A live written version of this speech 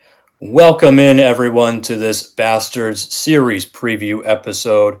Welcome in, everyone, to this Bastards series preview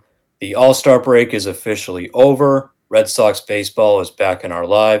episode. The All-Star break is officially over. Red Sox baseball is back in our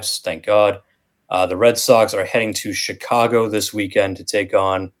lives, thank God. The Red Sox are heading to Chicago this weekend to take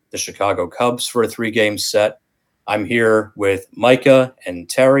on the Chicago Cubs for a three-game set. I'm here with Micah and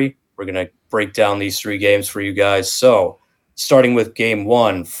Terry. We're going to break down these three games for you guys. So, starting with game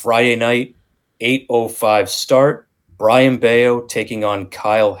one, Friday night, 8:05 start. Brian Bayo taking on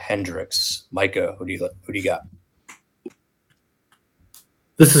Kyle Hendricks. Micah, who do you got?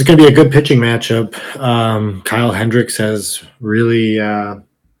 This is going to be a good pitching matchup. Kyle Hendricks has really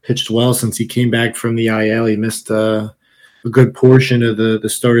pitched well since he came back from the IL. He missed a good portion of the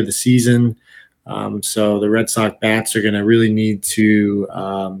start of the season. So the Red Sox bats are going to really need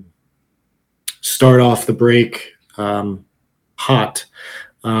to start off the break hot.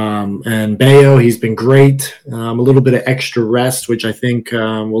 And Bayo, he's been great. A little bit of extra rest, which I think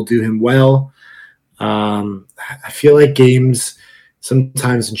will do him well. I feel like games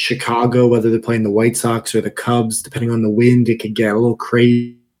sometimes in Chicago, whether they're playing the White Sox or the Cubs, depending on the wind, it could get a little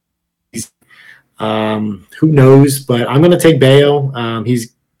crazy. Who knows? But I'm going to take Bayo.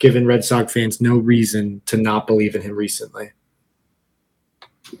 He's given Red Sox fans no reason to not believe in him recently.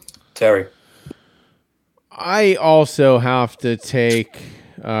 Terry. I also have to take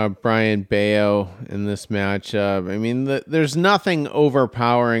Brian Bayo in this matchup. I mean, there's nothing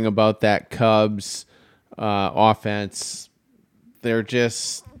overpowering about that Cubs offense. They're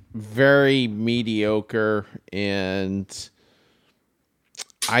just very mediocre, and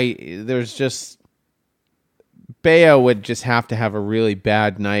Bayo would just have to have a really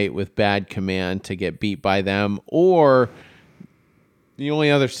bad night with bad command to get beat by them, or the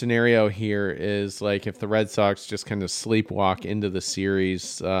only other scenario here is like if the Red Sox just kind of sleepwalk into the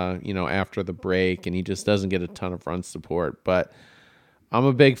series, after the break, and he just doesn't get a ton of run support. But I'm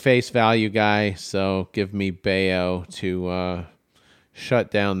a big face value guy, so give me Bayo to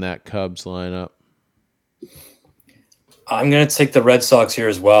shut down that Cubs lineup. I'm going to take the Red Sox here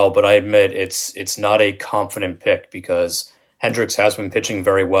as well, but I admit it's not a confident pick because Hendricks has been pitching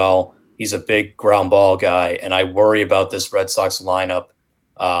very well. He's a big ground ball guy, and I worry about this Red Sox lineup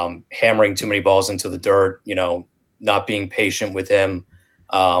hammering too many balls into the dirt, not being patient with him,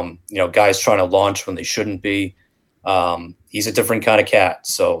 guys trying to launch when they shouldn't be. He's a different kind of cat,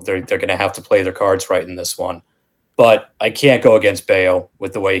 so they're going to have to play their cards right in this one. But I can't go against Bayo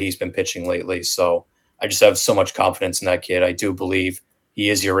with the way he's been pitching lately, so I just have so much confidence in that kid. I do believe he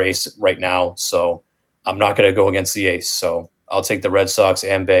is your ace right now, so I'm not going to go against the ace. So I'll take the Red Sox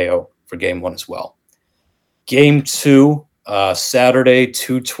and Bayo for game one as well. Game two, Saturday,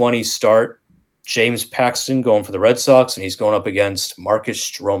 2:20 start. James Paxton going for the Red Sox, and he's going up against Marcus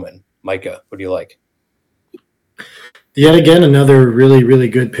Stroman. Micah, what do you like? Yet again, another really, really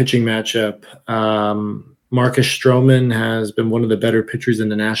good pitching matchup. Marcus Stroman has been one of the better pitchers in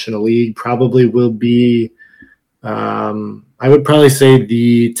the National League. Probably will be, I would probably say,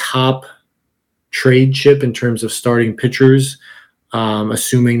 the top trade chip in terms of starting pitchers,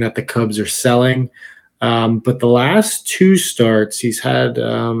 assuming that the Cubs are selling. But the last two starts, he's had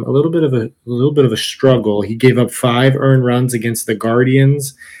a little bit of a struggle. He gave up 5 earned runs against the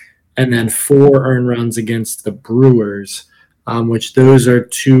Guardians, and then 4 earned runs against the Brewers, which those are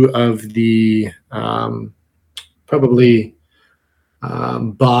two of the probably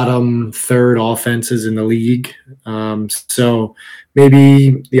bottom third offenses in the league. So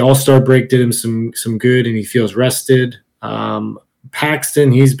maybe the All-Star break did him some good, and he feels rested.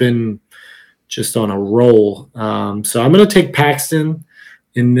 Paxton, he's been just on a roll. So I'm going to take Paxton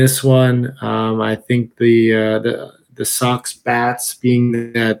in this one. I think the Sox bats,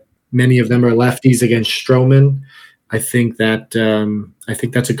 being that many of them are lefties against Stroman, I think that's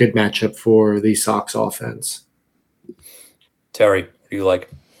a good matchup for the Sox offense. Terry, who do you like?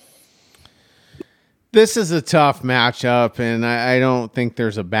 This is a tough matchup, and I don't think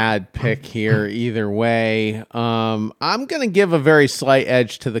there's a bad pick here either way. I'm going to give a very slight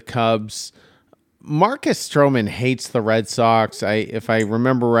edge to the Cubs. Marcus Stroman hates the Red Sox. If I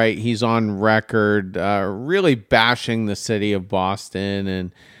remember right, he's on record really bashing the city of Boston,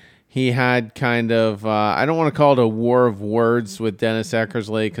 and he had kind of, I don't want to call it a war of words with Dennis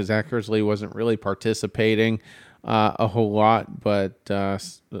Eckersley, because Eckersley wasn't really participating a whole lot, but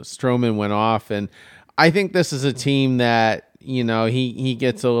Stroman went off, and I think this is a team that, he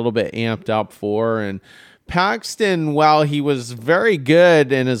gets a little bit amped up for. And Paxton, while he was very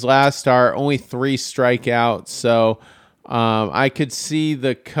good in his last start, only 3 strikeouts, so I could see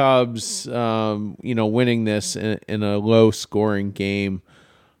the Cubs, winning this in a low-scoring game.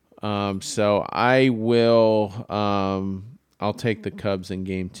 So I will I'll take the Cubs in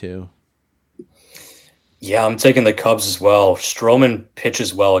game 2. Yeah, I'm taking the Cubs as well. Stroman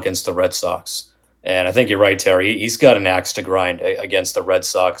pitches well against the Red Sox. And I think you're right, Terry. He's got an axe to grind against the Red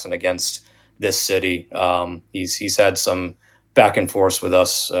Sox and against this city. He's had some back and forth with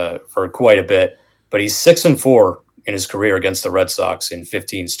us for quite a bit, but he's 6-4 in his career against the Red Sox in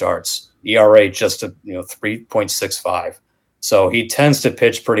 15 starts. ERA just 3.65. So he tends to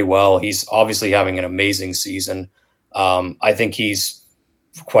pitch pretty well. He's obviously having an amazing season. I think he's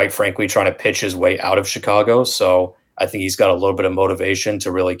quite frankly trying to pitch his way out of Chicago. So I think he's got a little bit of motivation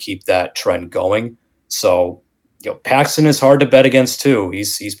to really keep that trend going. So, Paxton is hard to bet against too.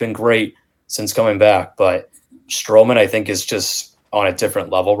 He's been great since coming back, but Stroman, I think, is just on a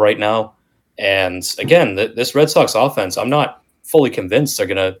different level right now. And again, this Red Sox offense, I'm not fully convinced they're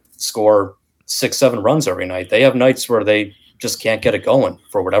going to score 6-7 runs every night. They have nights where they just can't get it going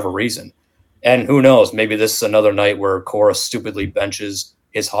for whatever reason. And who knows, maybe this is another night where Cora stupidly benches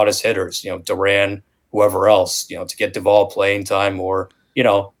his hottest hitters, Duran, whoever else, to get Duvall playing time, or,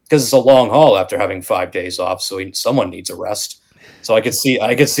 because it's a long haul after having 5 days off. So someone needs a rest. So I could see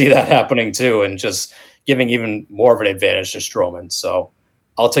that happening too, and just giving even more of an advantage to Stroman. So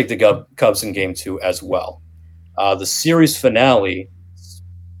I'll take the Cubs in game 2 as well. The series finale,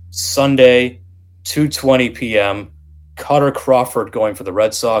 Sunday, 2:20 p.m., Cutter Crawford going for the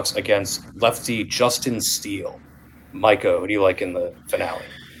Red Sox against lefty Justin Steele. Micah, who do you like in the finale?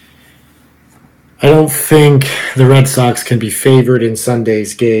 I don't think the Red Sox can be favored in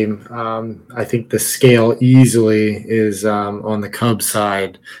Sunday's game. I think the scale easily is on the Cubs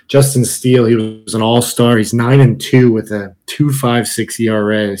side. Justin Steele, he was an all-star. He's 9-2 with a 2.56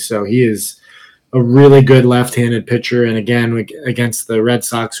 ERA. So he is a really good left-handed pitcher. And again, against the Red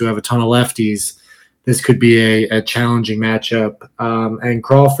Sox, who have a ton of lefties, this could be a challenging matchup. And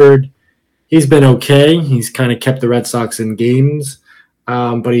Crawford, he's been okay. He's kind of kept the Red Sox in games,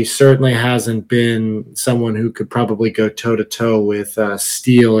 but he certainly hasn't been someone who could probably go toe-to-toe with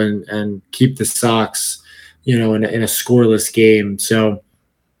Steele and keep the Sox, in a scoreless game. So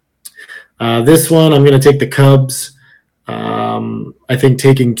this one, I'm going to take the Cubs. I think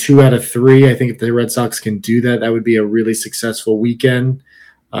taking 2 out of 3, I think if the Red Sox can do that, that would be a really successful weekend.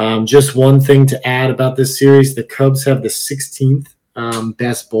 Just one thing to add about this series, the Cubs have the 16th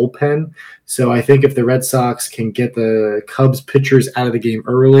best bullpen. So I think if the Red Sox can get the Cubs pitchers out of the game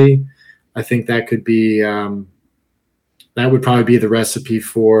early, I think that could be that would probably be the recipe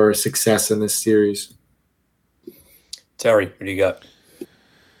for success in this series. Terry, what do you got?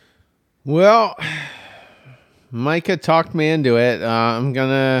 Well, Micah talked me into it. I'm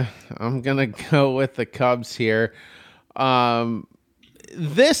gonna go with the Cubs here.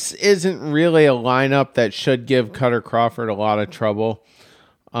 This isn't really a lineup that should give Cutter Crawford a lot of trouble.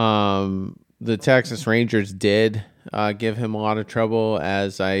 The Texas Rangers did give him a lot of trouble,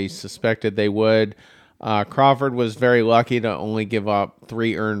 as I suspected they would. Crawford was very lucky to only give up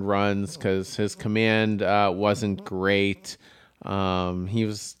 3 earned runs because his command wasn't great. He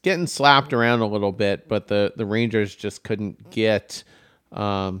was getting slapped around a little bit, but the Rangers just couldn't get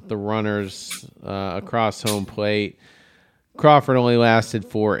the runners across home plate. Crawford only lasted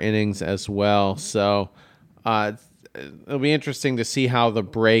 4 innings as well, so it'll be interesting to see how the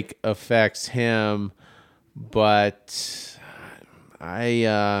break affects him. But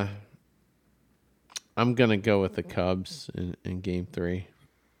I'm gonna go with the Cubs in Game 3.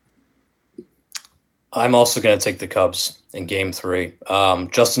 I'm also going to take the Cubs in Game 3.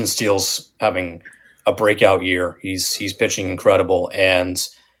 Justin Steele's having a breakout year. He's pitching incredible, and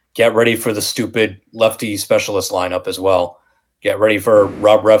get ready for the stupid lefty specialist lineup as well. Get ready for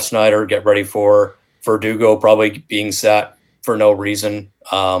Rob Refsnyder. Get ready for Verdugo probably being sat for no reason.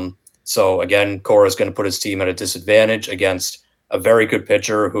 So again, Cora's going to put his team at a disadvantage against a very good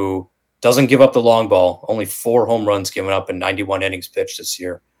pitcher who doesn't give up the long ball. Only 4 home runs given up in 91 innings pitched this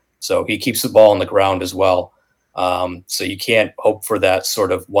year. So he keeps the ball on the ground as well. So you can't hope for that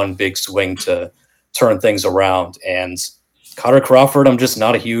sort of one big swing to turn things around. And Cutter Crawford, I'm just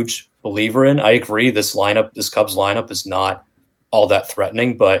not a huge believer in. I agree this Cubs lineup is not all that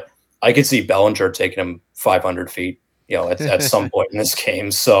threatening, but I could see Bellinger taking him 500 feet, at some point in this game.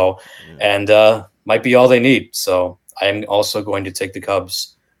 So, and might be all they need. So I'm also going to take the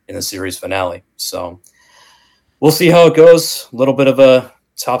Cubs in the series finale. So we'll see how it goes. A little bit of a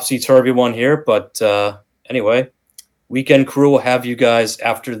topsy-turvy one here, but anyway, Weekend Crew will have you guys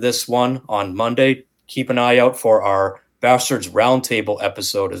after this one on Monday. Keep an eye out for our Bastards Roundtable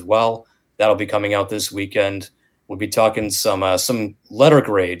episode as well. That'll be coming out this weekend. We'll be talking some letter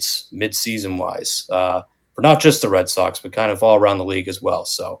grades mid-season wise for not just the Red Sox, but kind of all around the league as well.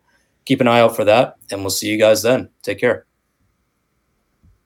 So keep an eye out for that, and we'll see you guys then. Take care.